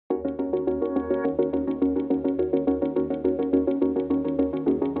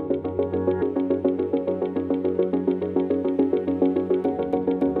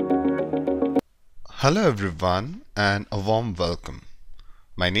Hello everyone and a warm welcome.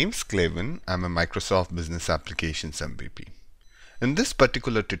 My name is Clavin. I'm a Microsoft Business Applications MVP. In this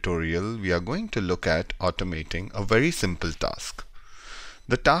particular tutorial, we are going to look at automating a very simple task.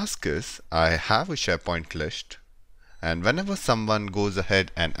 The task is I have a SharePoint list, and whenever someone goes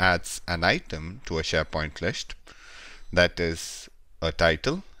ahead and adds an item to a SharePoint list, that is a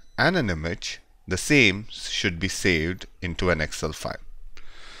title and an image, the same should be saved into an Excel file.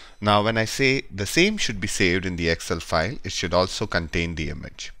 Now, when I say the same should be saved in the Excel file, it should also contain the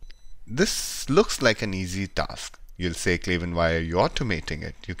image. This looks like an easy task. You'll say, Clavin, why are you automating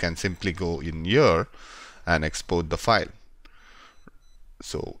it? You can simply go in here and export the file.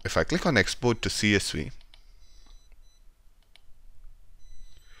 So if I click on export to CSV,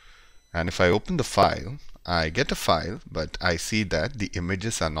 and if I open the file, I get a file, but I see that the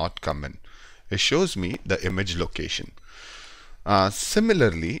images are not coming. It shows me the image location.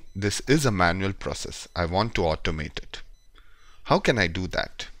 Similarly, this is a manual process. I want to automate it. How can I do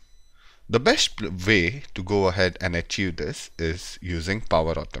that? The best way to go ahead and achieve this is using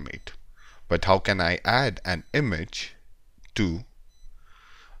Power Automate. But how can I add an image to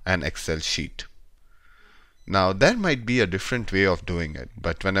an Excel sheet? Now, there might be a different way of doing it,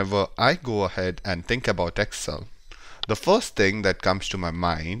 but whenever I go ahead and think about Excel, the first thing that comes to my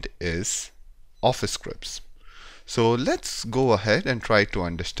mind is Office scripts. So let's go ahead and try to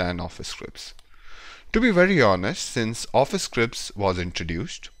understand Office scripts. To be very honest, since Office scripts was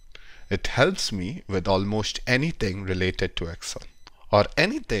introduced, it helps me with almost anything related to Excel or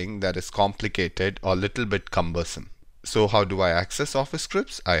anything that is complicated or a little bit cumbersome. So how do I access Office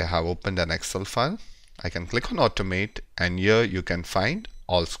scripts? I have opened an Excel file. I can click on Automate, and here you can find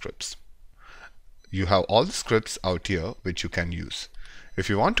all scripts. You have all the scripts out here which you can use. If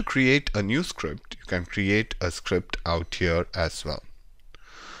you want to create a new script, you can create a script out here as well.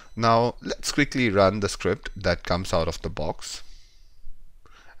 Now let's quickly run the script that comes out of the box.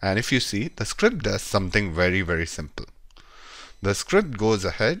 And if you see, the script does something very simple. The script goes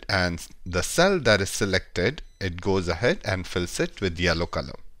ahead and the cell that is selected, it goes ahead and fills it with yellow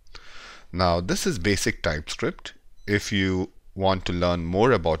color. Now this is basic TypeScript. If you want to learn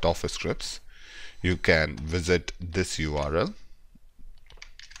more about Office scripts, you can visit this URL,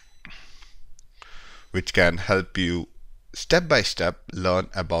 which can help you step by step learn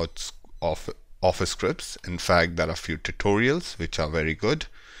about Office scripts. In fact, there are a few tutorials which are very good.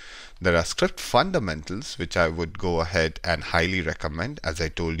 There are script fundamentals which I would go ahead and highly recommend. As I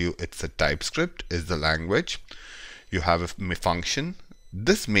told you, it's a TypeScript is the language. You have a function.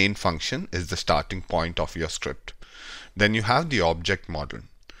 This main function is the starting point of your script. Then you have the object model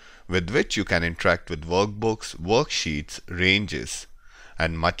with which you can interact with workbooks, worksheets, ranges,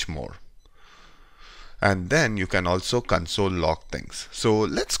 and much more. And then you can also console log things. So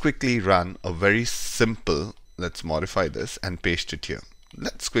let's quickly run a very simple, let's modify this and paste it here.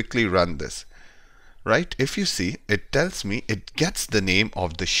 Let's quickly run this. Right, if you see, it tells me it gets the name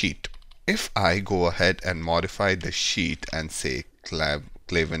of the sheet. If I go ahead and modify the sheet and say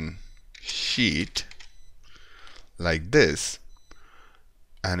Clavin sheet like this,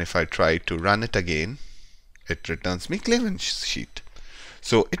 and if I try to run it again, it returns me Clavin sheet.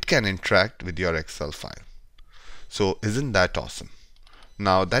 So it can interact with your Excel file. So isn't that awesome?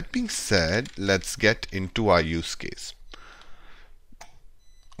 Now that being said, let's get into our use case.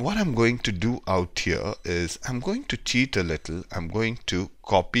 What I'm going to do out here is I'm going to cheat a little. I'm going to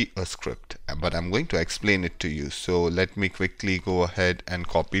copy a script, but I'm going to explain it to you. So let me quickly go ahead and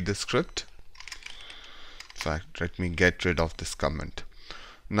copy the script. In fact, let me get rid of this comment.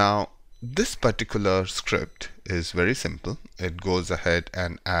 Now, this particular script is very simple. It goes ahead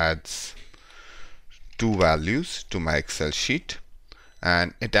and adds two values to my Excel sheet,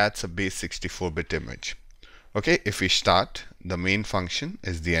 and it adds a base 64-bit image. Okay, if we start, the main function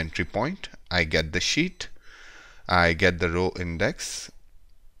is the entry point. I get the sheet, I get the row index,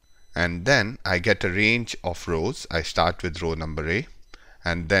 and then I get a range of rows. I start with row number A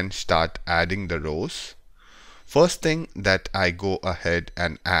and then start adding the rows. First thing that I go ahead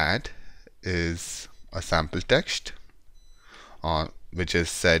and add is a sample text which is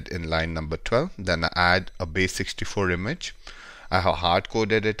said in line number 12. Then I add a base 64 image. I have hard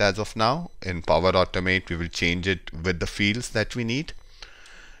coded it as of now. In Power Automate, we will change it with the fields that we need.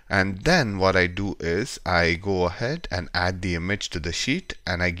 And then what I do is I go ahead and add the image to the sheet,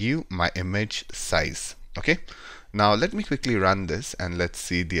 and I give my image size. Okay. Now let me quickly run this and let's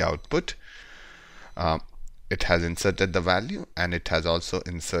see the output. It has inserted the value and it has also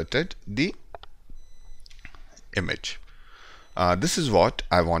inserted the image. This is what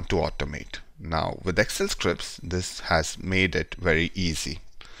I want to automate. Now with Excel scripts, this has made it very easy.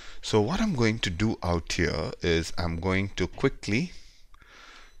 So what I'm going to do out here is I'm going to quickly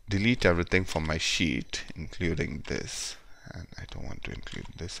delete everything from my sheet, including this, and I don't want to include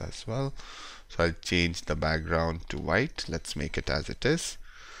this as well. So I'll change the background to white. Let's make it as it is.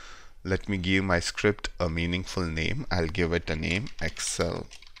 Let me give my script a meaningful name. I'll give it a name, Excel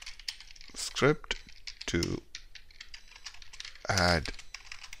script to add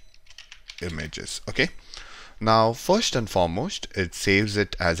images. Okay. Now, first and foremost, it saves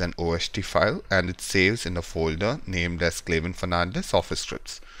it as an OST file, and it saves in a folder named as Clavin Fernandez Office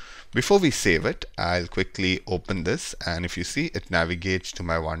Scripts. Before we save it, I'll quickly open this, and if you see, it navigates to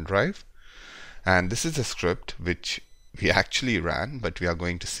my OneDrive. And this is a script which we actually ran, but we are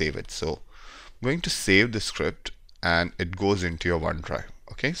going to save it. So I'm going to save the script, and it goes into your OneDrive.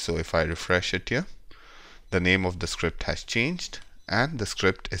 Okay, so if I refresh it here, the name of the script has changed, and the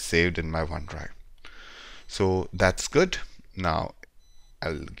script is saved in my OneDrive. So that's good. Now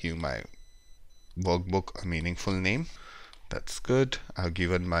I'll give my workbook a meaningful name. That's good. I've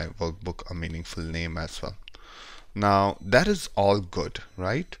given my workbook a meaningful name as well. Now that is all good,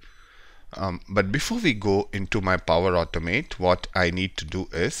 right? But before we go into my Power Automate, what I need to do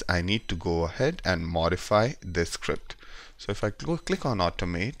is I need to go ahead and modify this script. So if I click on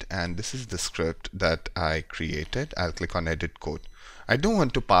Automate, and this is the script that I created, I'll click on Edit Code. I don't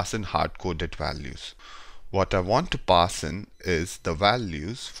want to pass in hard-coded values. What I want to pass in is the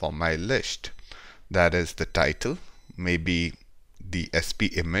values for my list. That is the title, maybe the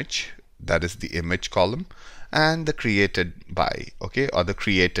SP image, that is the image column, and the created by, okay, or the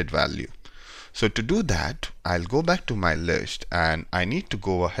created value. So to do that, I'll go back to my list, and I need to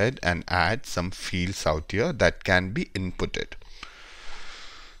go ahead and add some fields out here that can be inputted.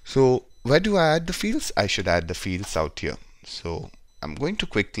 So where do I add the fields? I should add the fields out here. So I'm going to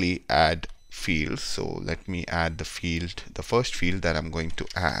quickly add fields. So let me add the field. The first field that I'm going to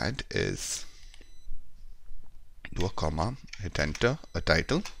add is, do a comma, hit enter, a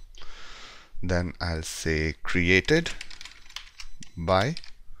title. Then I'll say created by,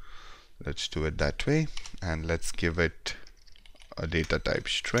 let's do it that way, and let's give it a data type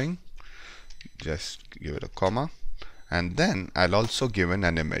string. Just give it a comma, and then I'll also give in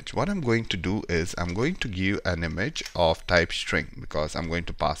an image. What I'm going to do is I'm going to give an image of type string because I'm going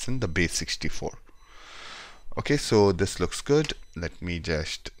to pass in the base 64. Okay, so this looks good. Let me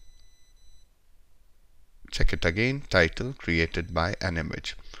just check it again. Title created by an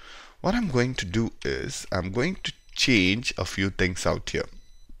image. What I'm going to do is I'm going to change a few things out here.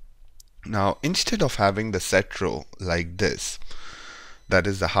 Now, instead of having the set row like this, that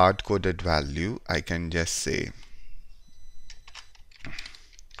is the hard-coded value, I can just say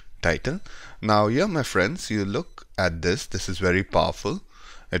title. Now here, my friends, you look at this. This is very powerful.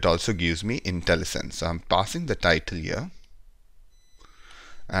 It also gives me IntelliSense. So I'm passing the title here,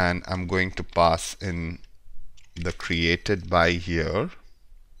 and I'm going to pass in the created by here.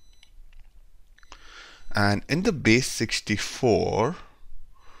 And in the base 64,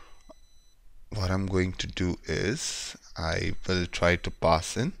 what I'm going to do is I will try to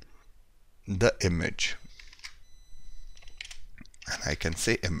pass in the image, and I can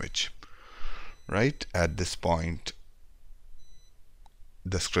say image. Right at this point,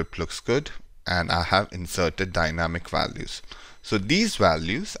 the script looks good, and I have inserted dynamic values. So these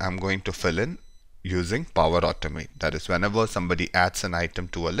values I'm going to fill in using Power Automate. That is, whenever somebody adds an item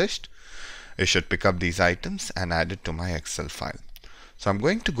to a list, it should pick up these items and add it to my Excel file. So I'm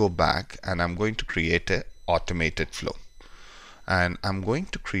going to go back, and I'm going to create an automated flow. And I'm going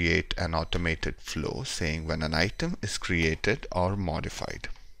to create an automated flow saying when an item is created or modified.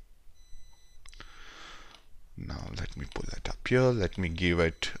 Now let me pull it up here. Let me give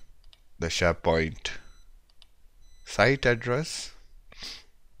it the SharePoint site address,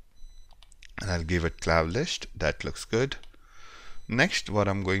 and I'll give it cloud list. That looks good. Next, what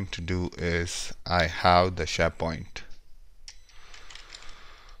I'm going to do is I have the SharePoint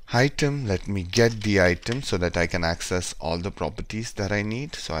item. Let me get the item so that I can access all the properties that I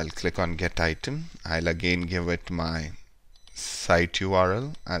need. So I'll click on get item. I'll again give it my site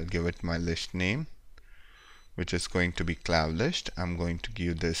URL. I'll give it my list name, which is going to be cloud list. I'm going to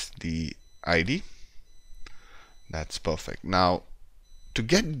give this the ID. That's perfect. Now, to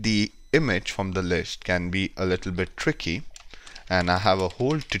get the image from the list can be a little bit tricky, and I have a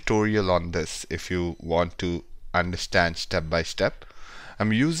whole tutorial on this if you want to understand step by step.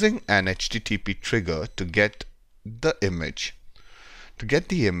 I'm using an HTTP trigger to get the image. To get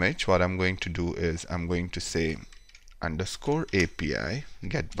the image, what I'm going to do is I'm going to say underscore API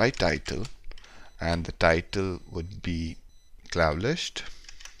get by title, and the title would be cloud list.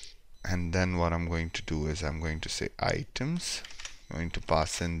 And then what I'm going to do is I'm going to say items going to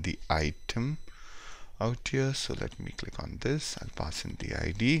pass in the item out here. So let me click on this. I'll pass in the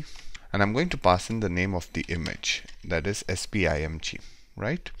ID, and I'm going to pass in the name of the image, that is SPIMG,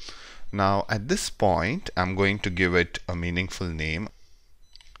 right? Now at this point, I'm going to give it a meaningful name,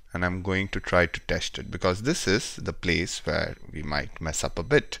 and I'm going to try to test it because this is the place where we might mess up a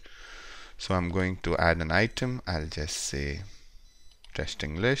bit. So I'm going to add an item. I'll just say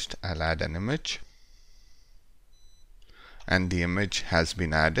testing list. I'll add an image, and the image has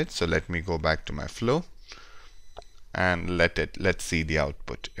been added. So let me go back to my flow and let's see the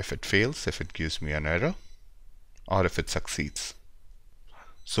output. If it fails, if it gives me an error, or if it succeeds.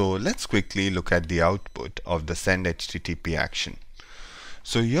 So let's quickly look at the output of the send HTTP action.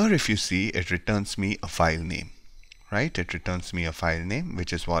 So here, if you see, it returns me a file name, right? It returns me a file name,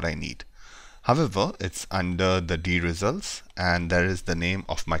 which is what I need. However, it's under the D results, and there is the name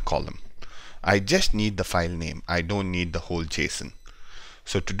of my column. I just need the file name. I don't need the whole JSON.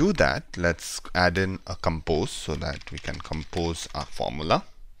 So to do that, let's add in a compose so that we can compose our formula.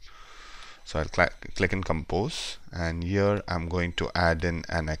 So I'll click in compose, and here I'm going to add in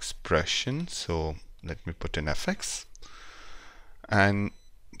an expression. So let me put in fx. And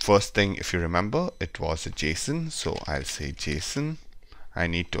first thing, if you remember, it was a JSON. So I'll say JSON. I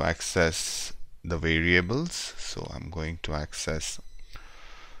need to access the variables. So I'm going to access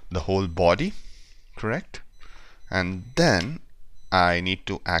the whole body, correct? And then I need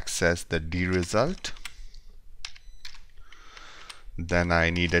to access the D result. Then I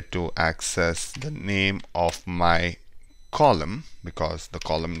needed to access the name of my column because the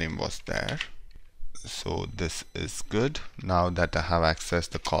column name was there. So this is good. Now that I have accessed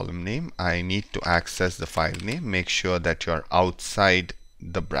the column name, I need to access the file name. Make sure that you're outside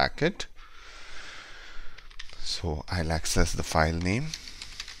the bracket. So I'll access the file name,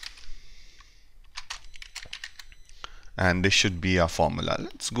 and this should be our formula.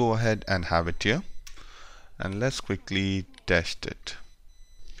 Let's go ahead and have it here, and let's quickly test it.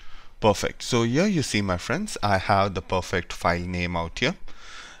 Perfect. So here you see, my friends, I have the perfect file name out here.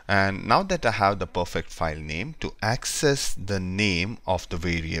 And now that I have the perfect file name, to access the name of the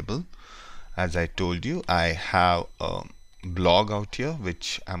variable, as I told you, I have a blog out here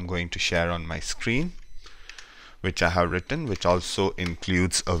which I'm going to share on my screen, which I have written, which also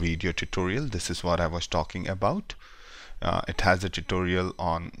includes a video tutorial. This is what I was talking about. It has a tutorial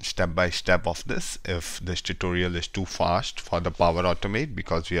on step-by-step of this. If this tutorial is too fast for the Power Automate,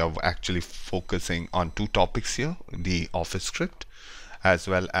 because we are actually focusing on two topics here, the Office script as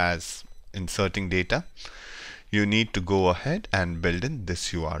well as inserting data, you need to go ahead and build in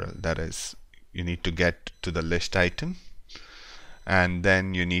this URL. That is, you need to get to the list item, and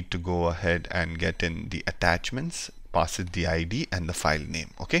then you need to go ahead and get in the attachments, pass it the ID and the file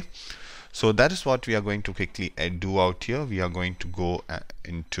name. Okay, so that is what we are going to quickly do out here. We are going to go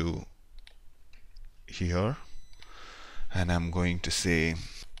into here, and I'm going to say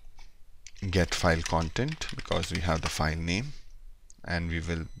get file content because we have the file name, and we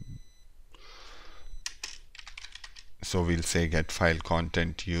will, so we'll say get file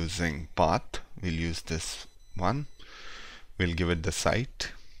content using path. We'll use this one. We'll give it the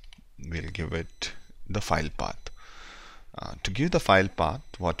site. We'll give it the file path. To give the file path,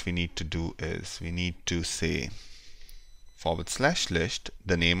 what we need to do is we need to say /list,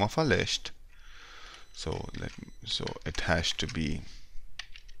 the name of our list. So it has to be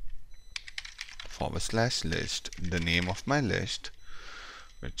 /list, the name of my list,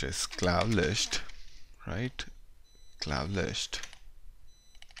 which is cloud list, right? Cloud list.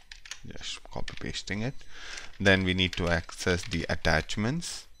 Just copy pasting it. Then we need to access the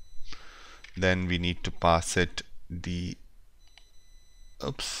attachments. Then we need to pass it the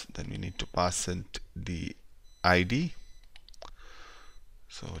then we need to pass it the ID.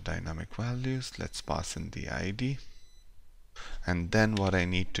 So dynamic values, let's pass in the ID. And then what I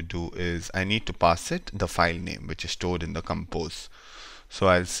need to do is I need to pass it the file name, which is stored in the compose. So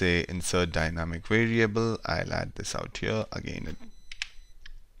I'll say insert dynamic variable. I'll add this out here again,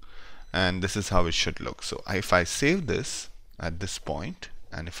 and this is how it should look. So if I save this at this point,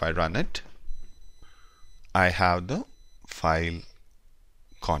 and if I run it, I have the file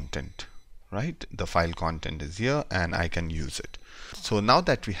content, right? The file content is here and I can use it. So now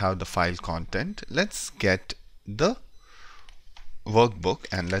that we have the file content, let's get the workbook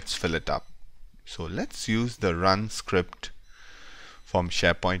and let's fill it up. So let's use the run script from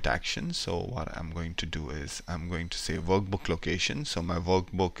SharePoint action. So what I'm going to do is I'm going to say workbook location. So my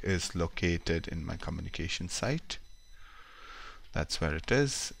workbook is located in my communication site. That's where it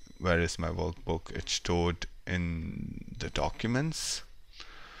is. Where is my workbook? It's stored in the documents.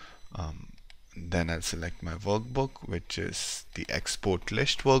 Then I'll select my workbook, which is the export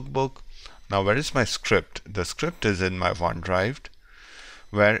list workbook. Now, where is my script? The script is in my OneDrive.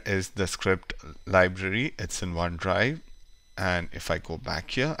 Where is the script library? It's in OneDrive. And if I go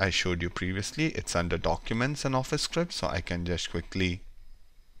back here, I showed you previously, it's under Documents and Office Script. So I can just quickly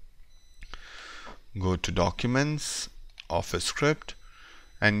go to Documents, Office Script,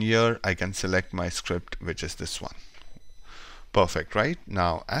 and here I can select my script, which is this one. Perfect, right?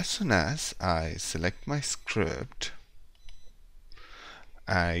 Now, as soon as I select my script,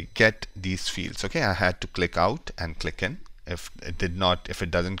 I get these fields. Okay, I had to click out and click in. If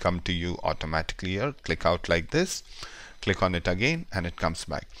it doesn't come to you automatically here, click out like this, click on it again, and it comes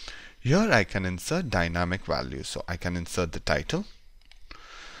back. Here I can insert dynamic values. So I can insert the title,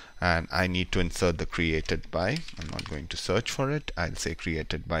 and I need to insert the created by. I'm not going to search for it. I'll say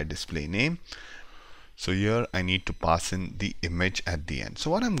created by display name. So here I need to pass in the image at the end. So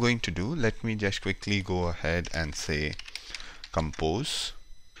what I'm going to do, let me just quickly go ahead and say compose.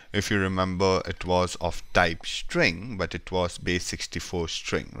 If you remember, it was of type string, but it was base 64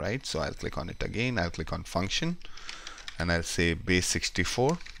 string, right? So I'll click on it again. I'll click on function and I'll say base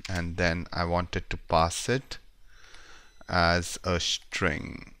 64, and then I want it to pass it as a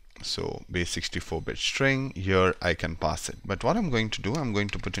string. So base 64-bit string, here I can pass it. But what I'm going to do, I'm going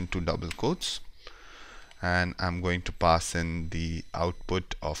to put in 2 double quotes, and I'm going to pass in the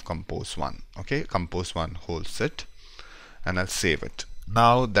output of compose1. Okay, compose1 holds it, and I'll save it.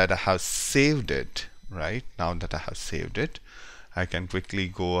 Now that I have saved it, right? Now that I have saved it, I can quickly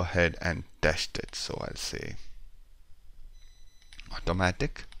go ahead and test it. So I'll say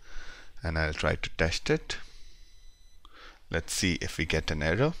automatic, and I'll try to test it. Let's see if we get an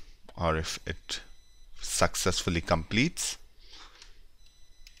error or if it successfully completes.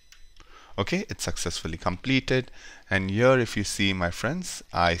 Okay, it's successfully completed, and here if you see, my friends,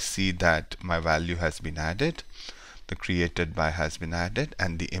 I see that my value has been added, the created by has been added,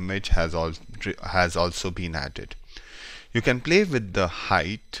 and the image has also been added. You can play with the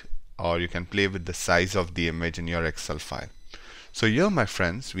height, or you can play with the size of the image in your Excel file. So here, my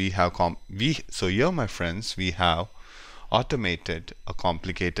friends, we have automated a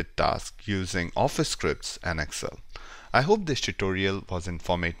complicated task using Office scripts and Excel. I hope this tutorial was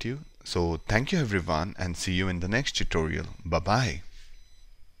informative. So thank you everyone, and see you in the next tutorial. Bye bye.